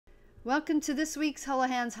Welcome to this week's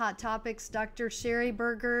Holohan's Hot Topics. Dr. Sherry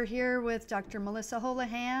Berger here with Dr. Melissa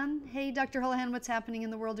Holohan. Hey, Dr. Holohan, what's happening in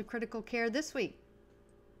the world of critical care this week?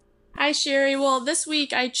 Hi, Sherry. Well, this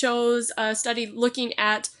week I chose a study looking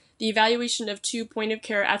at the evaluation of 2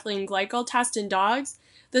 point-of-care ethylene glycol tests in dogs.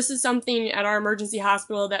 This is something at our emergency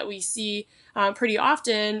hospital that we see pretty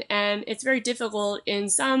often, and it's very difficult in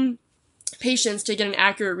some patients to get an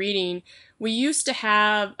accurate reading. We used to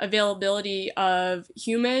have availability of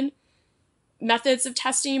human methods of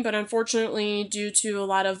testing, but unfortunately, due to a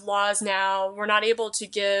lot of laws now, we're not able to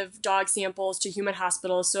give dog samples to human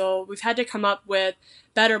hospitals, so we've had to come up with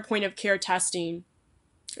better point-of-care testing.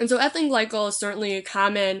 And so ethylene glycol is certainly a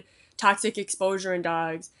common toxic exposure in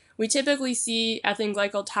dogs. We typically see ethylene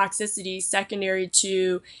glycol toxicity secondary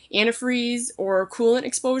to antifreeze or coolant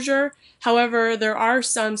exposure. However, there are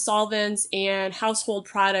some solvents and household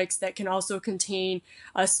products that can also contain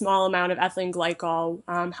a small amount of ethylene glycol.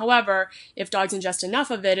 However, if dogs ingest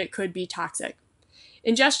enough of it, it could be toxic.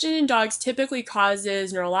 Ingestion in dogs typically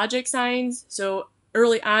causes neurologic signs. So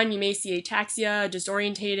early on, you may see ataxia,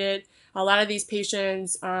 disorientated. A lot of these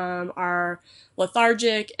patients are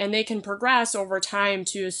lethargic, and they can progress over time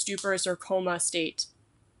to a stuporous or coma state.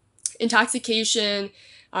 Intoxication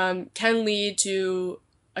can lead to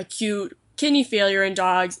acute kidney failure in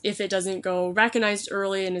dogs if it doesn't go recognized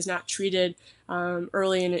early and is not treated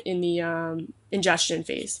early in the ingestion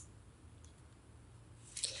phase.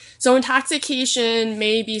 So intoxication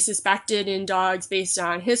may be suspected in dogs based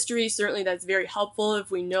on history. Certainly that's very helpful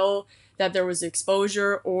if we know that there was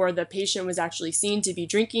exposure or the patient was actually seen to be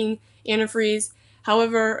drinking antifreeze.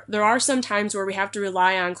 However, there are some times where we have to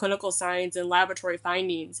rely on clinical signs and laboratory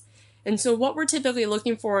findings. And so what we're typically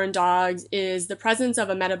looking for in dogs is the presence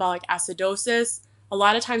of a metabolic acidosis. A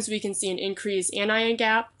lot of times we can see an increased anion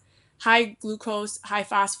gap, high glucose, high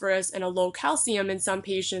phosphorus, and a low calcium in some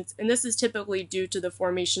patients, and this is typically due to the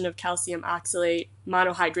formation of calcium oxalate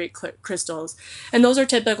monohydrate crystals. And those are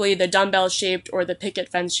typically the dumbbell-shaped or the picket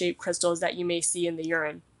fence-shaped crystals that you may see in the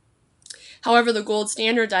urine. However, the gold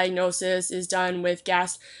standard diagnosis is done with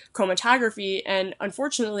gas chromatography, and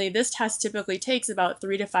unfortunately, this test typically takes about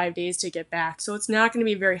 3 to 5 days to get back, so it's not going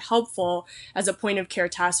to be very helpful as a point-of-care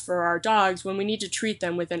test for our dogs when we need to treat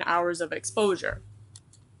them within hours of exposure.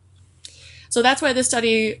 So that's why this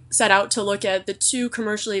study set out to look at the 2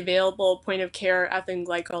 commercially available point-of-care ethylene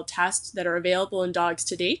glycol tests that are available in dogs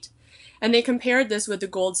to date, and they compared this with the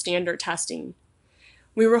gold standard testing.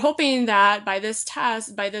 We were hoping that by this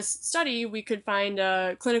study, we could find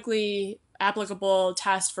a clinically applicable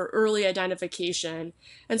test for early identification.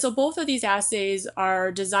 And so both of these assays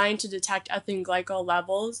are designed to detect ethylene glycol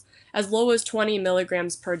levels as low as 20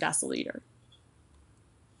 milligrams per deciliter.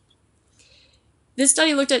 This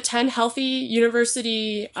study looked at 10 healthy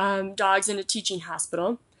university dogs in a teaching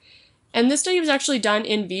hospital. And this study was actually done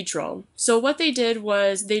in vitro. So what they did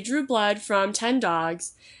was they drew blood from 10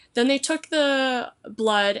 dogs. Then they took the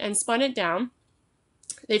blood and spun it down.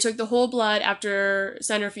 They took the whole blood after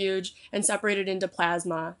centrifuge and separated into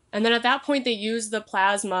plasma. And then at that point, they used the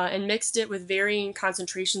plasma and mixed it with varying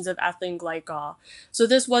concentrations of ethylene glycol. So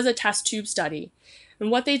this was a test tube study.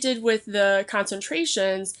 And what they did with the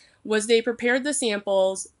concentrations was they prepared the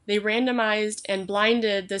samples, they randomized and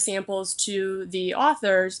blinded the samples to the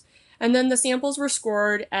authors, and then the samples were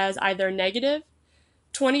scored as either negative,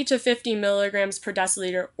 20 to 50 milligrams per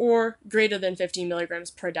deciliter, or greater than 50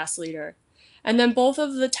 milligrams per deciliter. And then both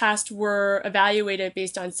of the tests were evaluated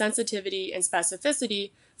based on sensitivity and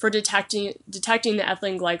specificity for detecting the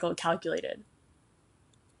ethylene glycol calculated.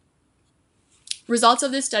 Results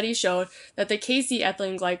of this study showed that the KC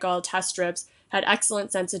ethylene glycol test strips had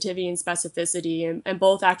excellent sensitivity and specificity, and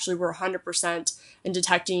both actually were 100% in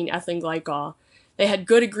detecting ethylene glycol. They had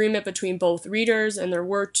good agreement between both readers, and there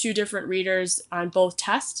were 2 different readers on both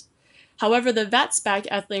tests. However, the VetSpec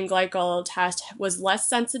ethylene glycol test was less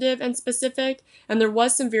sensitive and specific, and there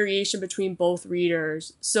was some variation between both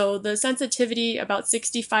readers. So the sensitivity about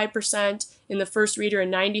 65% in the first reader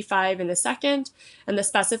and 95% in the second, and the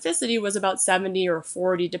specificity was about 70 or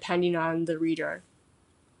 40 depending on the reader.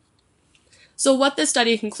 So what this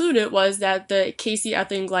study concluded was that the KC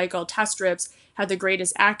ethylene glycol test strips had the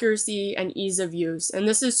greatest accuracy and ease of use. And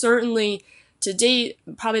this is certainly, to date,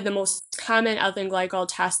 probably the most common ethylene glycol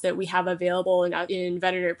test that we have available in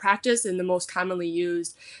veterinary practice and the most commonly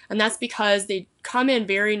used. And that's because they come in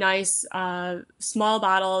very nice small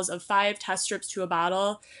bottles of 5 test strips to a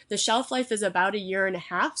bottle. The shelf life is about 1.5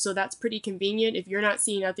 years, so that's pretty convenient if you're not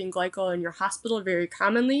seeing ethylene glycol in your hospital very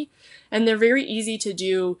commonly. And they're very easy to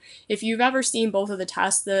do. If you've ever seen both of the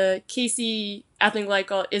tests, the KC ethylene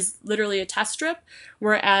glycol is literally a test strip,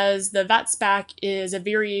 whereas the VetSpec is a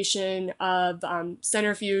variation of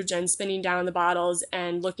centrifuge and spinning down the bottles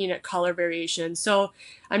and looking at color variation. So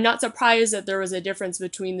I'm not surprised that there was a difference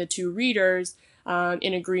between the two readers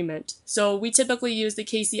in agreement. So we typically use the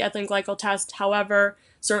KC ethylene glycol test. However,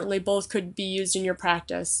 certainly both could be used in your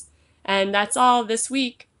practice. And that's all this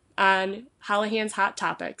week on Holohan's Hot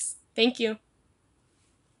Topics. Thank you.